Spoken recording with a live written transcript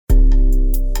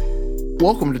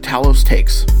Welcome to Talos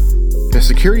Takes, the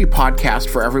security podcast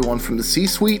for everyone from the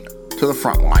C-suite to the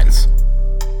front lines.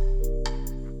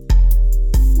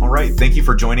 All right, thank you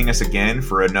for joining us again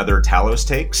for another Talos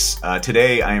Takes.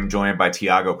 Today I am joined by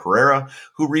Tiago Pereira,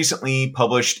 who recently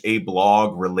published a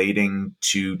blog relating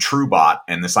to TrueBot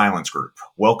and the Silence Group.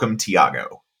 Welcome,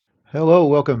 Tiago. Hello,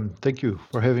 welcome. Thank you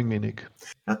for having me, Nick.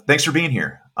 Thanks for being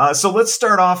here. So let's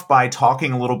start off by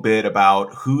talking a little bit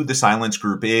about who the Silence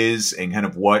Group is and kind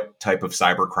of what type of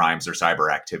cyber crimes or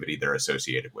cyber activity they're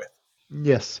associated with.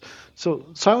 Yes. So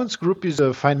Silence Group is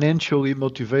a financially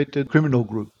motivated criminal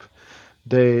group.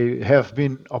 They have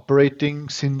been operating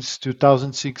since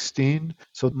 2016.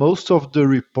 So most of the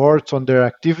reports on their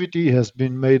activity has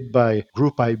been made by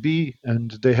Group IB,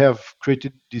 and they have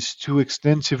created these two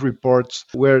extensive reports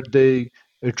where they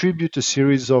attribute a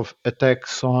series of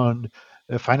attacks on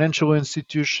financial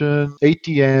institutions,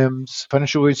 ATMs,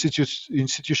 financial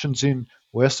institutions in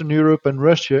Western Europe and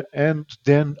Russia, and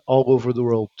then all over the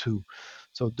world too.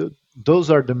 So those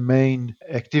are the main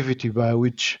activity by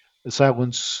which the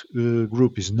Silence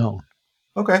Group is known.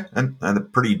 Okay, and a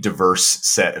pretty diverse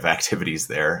set of activities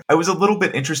there. I was a little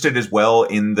bit interested as well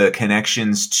in the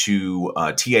connections to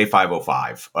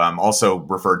TA505, also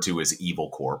referred to as Evil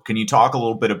Corp. Can you talk a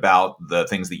little bit about the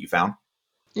things that you found?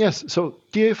 Yes, so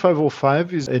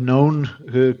TA505 is a known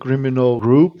criminal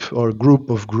group or group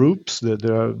of groups.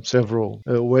 There are several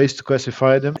ways to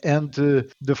classify them. And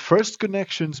the first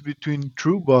connections between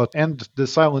TrueBot and the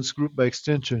Silence Group by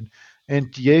extension and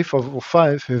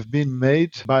TA505 have been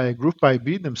made by Group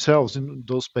IB themselves in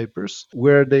those papers,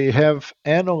 where they have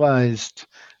analyzed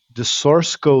the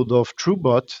source code of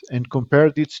TrueBot and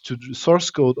compared it to the source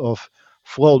code of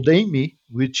FlawedAmy,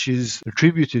 which is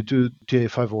attributed to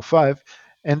TA505,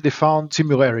 and they found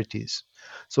similarities.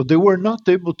 So they were not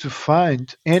able to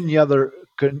find any other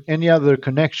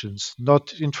connections,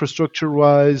 not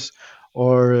infrastructure-wise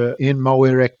or in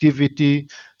malware activity.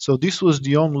 So this was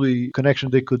the only connection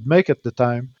they could make at the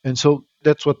time. And so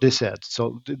that's what they said.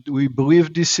 So we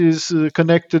believe this is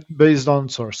connected based on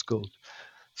source code.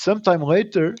 Sometime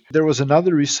later, there was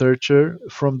another researcher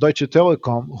from Deutsche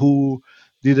Telekom who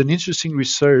did an interesting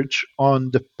research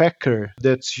on the packer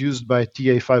that's used by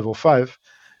TA505.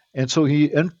 And so he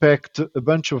unpacked a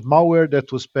bunch of malware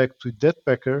that was packed with that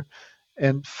packer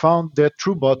and found that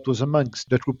TrueBot was amongst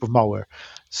that group of malware.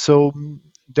 So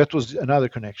that was another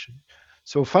connection.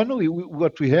 So finally,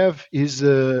 what we have is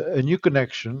a new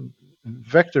connection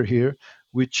vector here,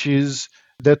 which is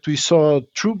that we saw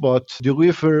TrueBot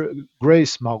deliver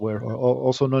Grace malware, or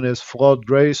also known as Flawed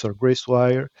Grace or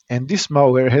GraceWire. And this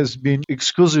malware has been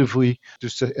exclusively,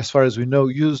 just as far as we know,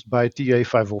 used by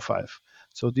TA505.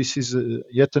 So this is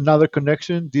yet another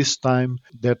connection, this time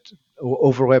that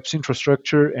overlaps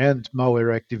infrastructure and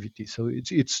malware activity. So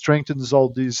it strengthens all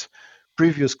these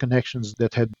previous connections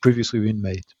that had previously been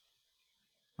made.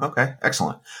 Okay,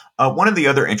 excellent. One of the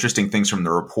other interesting things from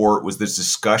the report was this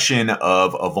discussion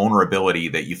of a vulnerability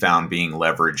that you found being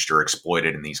leveraged or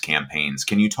exploited in these campaigns.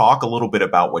 Can you talk a little bit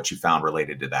about what you found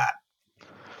related to that?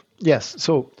 Yes.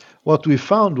 So what we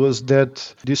found was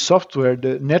that this software,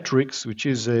 the Netrix, which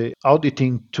is an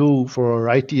auditing tool for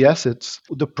IT assets,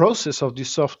 the process of this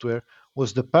software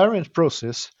was the parent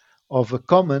process of a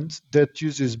command that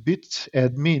uses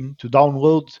bitadmin to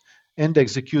download and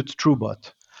execute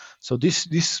TrueBot. So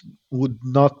this would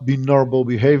not be normal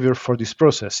behavior for this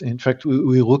process. In fact,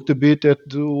 we looked a bit at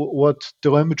what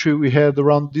telemetry we had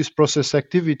around this process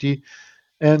activity,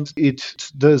 and it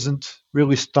doesn't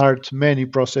really start many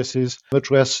processes,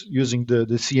 much less using the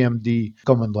CMD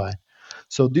command line.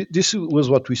 So this was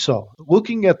what we saw.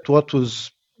 Looking for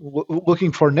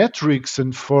Netrix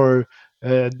and for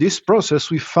this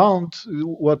process, we found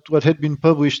what had been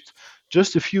published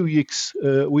just a few weeks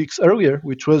earlier,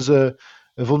 which was a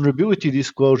vulnerability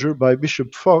disclosure by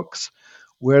Bishop Fox,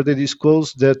 where they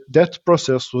disclosed that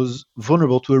process was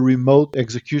vulnerable to a remote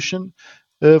execution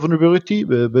vulnerability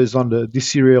based on the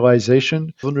deserialization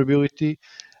vulnerability.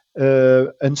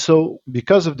 And so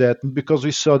because of that, and because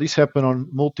we saw this happen on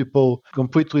multiple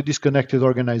completely disconnected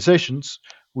organizations,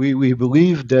 we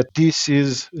believe that this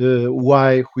is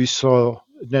why we saw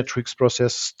Netrix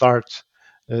process start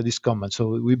this command.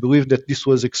 So we believe that this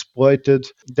was exploited,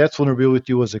 that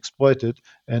vulnerability was exploited,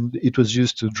 and it was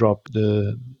used to drop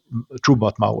the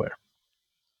TrueBot malware.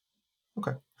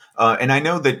 Okay. And I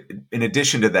know that in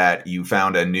addition to that, you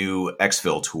found a new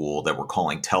exfil tool that we're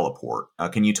calling Teleport.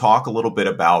 Can you talk a little bit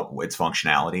about its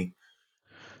functionality?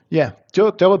 Yeah,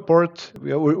 Teleport,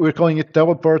 we're calling it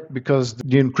Teleport because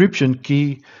the encryption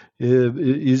key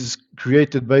is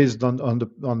created based on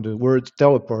the word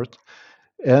teleport.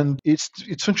 And its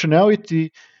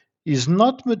functionality is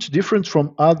not much different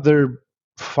from other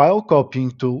file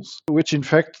copying tools, which in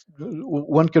fact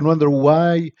one can wonder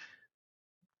why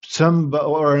some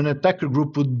or an attacker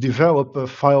group would develop a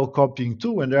file copying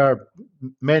tool, and there are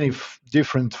many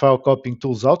different file copying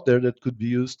tools out there that could be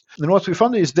used. And what we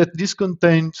found is that this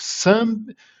contains some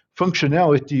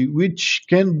functionality which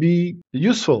can be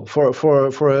useful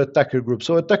for attacker groups.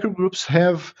 So attacker groups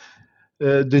have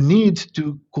the need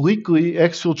to quickly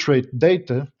exfiltrate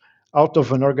data out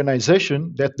of an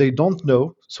organization that they don't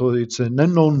know. So it's an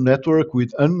unknown network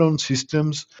with unknown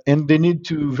systems, and they need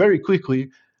to very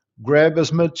quickly grab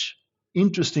as much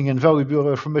interesting and valuable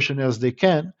information as they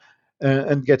can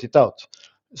and get it out.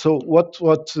 So what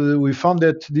we found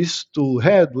that this tool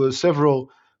had was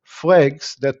several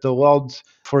flags that allowed,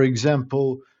 for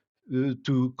example,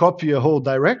 to copy a whole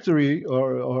directory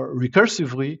or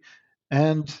recursively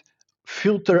and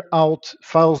filter out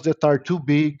files that are too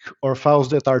big or files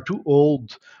that are too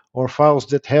old or files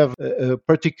that have a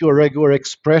particular regular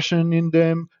expression in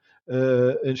them,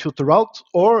 and filter out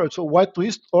or so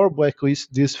whitelist or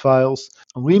blacklist these files,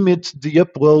 limit the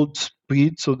upload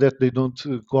speed so that they don't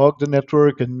clog the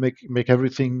network and make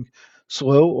everything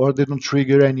slow, or they don't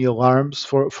trigger any alarms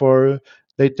for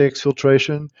data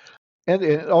exfiltration.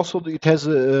 And also it has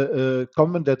a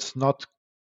comment that's not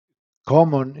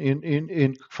common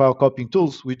in file copying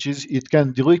tools, which is it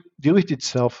can delete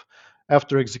itself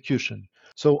after execution.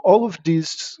 So all of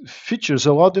these features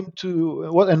allow them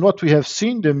to, what we have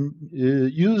seen them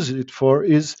use it for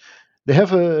is they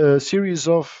have a series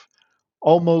of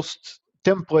almost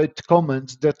template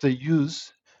commands that they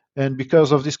use, and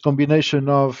because of this combination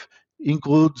of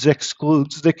includes,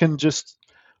 excludes, they can just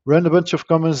run a bunch of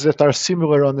commands that are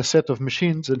similar on a set of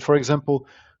machines. And for example,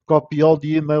 copy all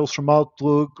the emails from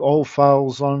Outlook, all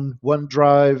files on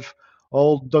OneDrive,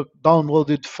 all the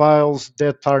downloaded files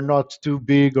that are not too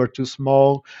big or too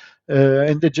small,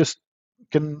 and they just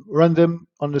can run them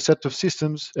on a set of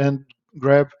systems and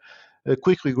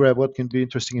quickly grab what can be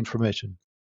interesting information.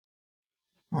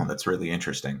 Oh, that's really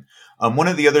interesting. One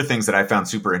of the other things that I found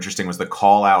super interesting was the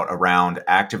call out around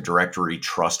Active Directory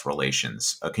trust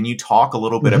relations. Can you talk a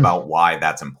little bit about why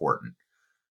that's important?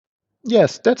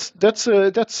 Yes, that's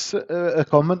a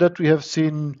comment that we have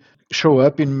seen show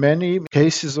up in many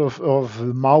cases of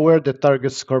malware that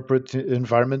targets corporate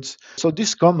environments. So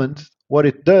this comment, what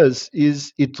it does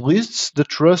is it lists the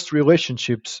trust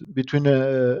relationships between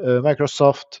a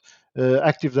Microsoft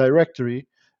Active Directory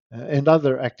and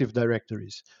other Active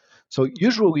Directories. So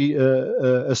usually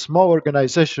a small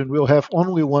organization will have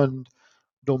only one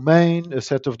domain, a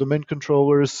set of domain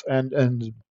controllers,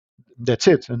 and that's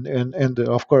it. And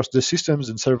of course the systems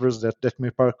and servers that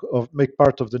make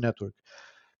part of the network.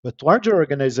 But larger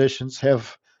organizations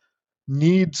have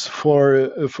needs for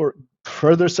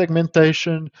further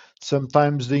segmentation.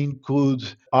 Sometimes they include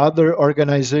other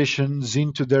organizations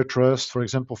into their trust, for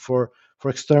example, for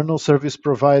external service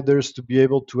providers to be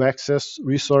able to access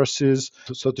resources,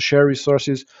 to share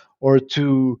resources, or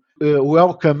to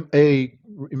welcome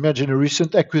imagine a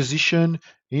recent acquisition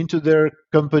into their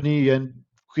company and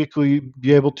quickly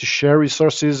be able to share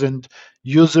resources and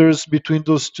users between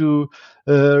those two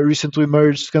recently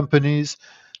merged companies.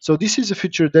 So this is a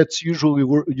feature that's usually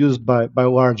used by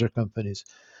larger companies.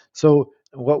 So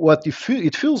what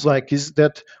it feels like is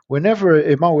that whenever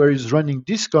a malware is running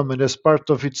this command as part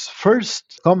of its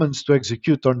first commands to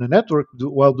execute on the network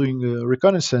while doing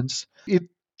reconnaissance, it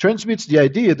transmits the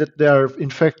idea that they are in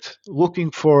fact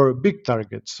looking for big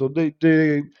targets. So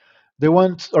they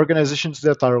want organizations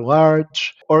that are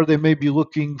large, or they may be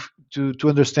looking to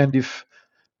understand if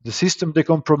the system they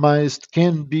compromised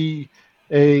can be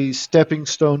a stepping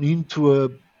stone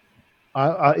into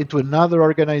another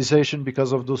organization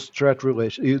because of those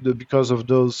because of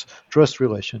those trust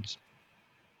relations.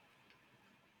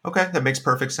 Okay, that makes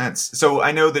perfect sense. So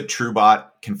I know that TrueBot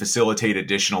can facilitate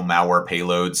additional malware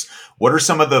payloads. What are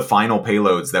some of the final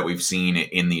payloads that we've seen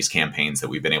in these campaigns that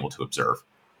we've been able to observe?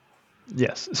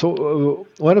 Yes. So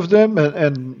one of them,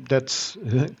 and that's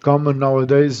common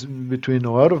nowadays between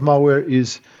a lot of malware,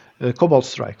 is Cobalt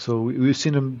Strike. So we've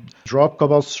seen them drop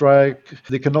Cobalt Strike.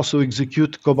 They can also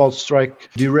execute Cobalt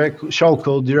Strike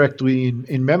shellcode directly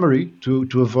in memory to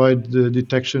avoid the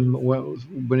detection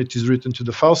when it is written to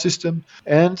the file system.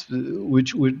 And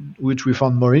which we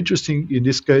found more interesting in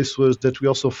this case was that we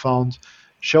also found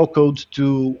shellcode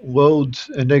to load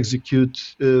and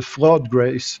execute flawed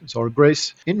Grace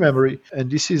in memory.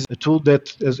 And this is a tool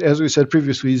that, as we said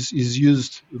previously, is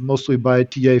used mostly by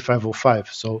TA505.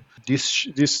 So this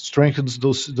strengthens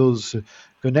those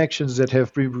connections that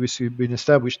have previously been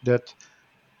established, that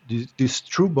this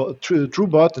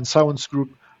TrueBot and Silence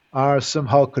Group are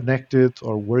somehow connected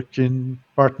or work in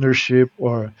partnership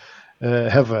or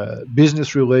have a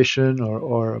business relation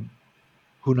or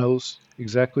who knows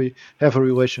exactly, have a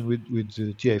relation with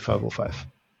TA505.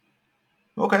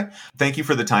 Okay. Thank you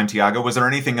for the time, Tiago. Was there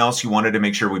anything else you wanted to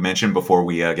make sure we mentioned before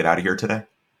we get out of here today?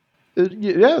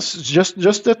 Yes, just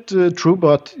that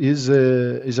TrueBot is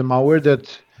a malware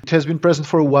that it has been present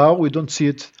for a while. We don't see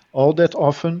it all that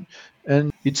often,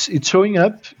 and it's showing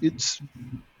up. It's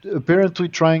apparently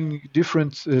trying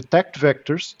different attack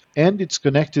vectors, and it's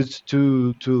connected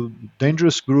to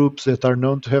dangerous groups that are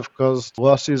known to have caused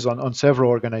losses on several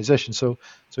organizations. So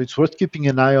it's worth keeping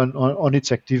an eye on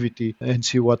its activity and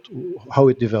see how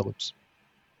it develops.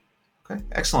 Okay,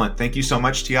 excellent. Thank you so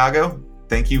much, Tiago.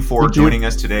 Thank you for joining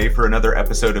us today for another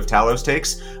episode of Talos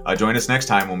Takes. Join us next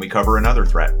time when we cover another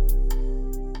threat.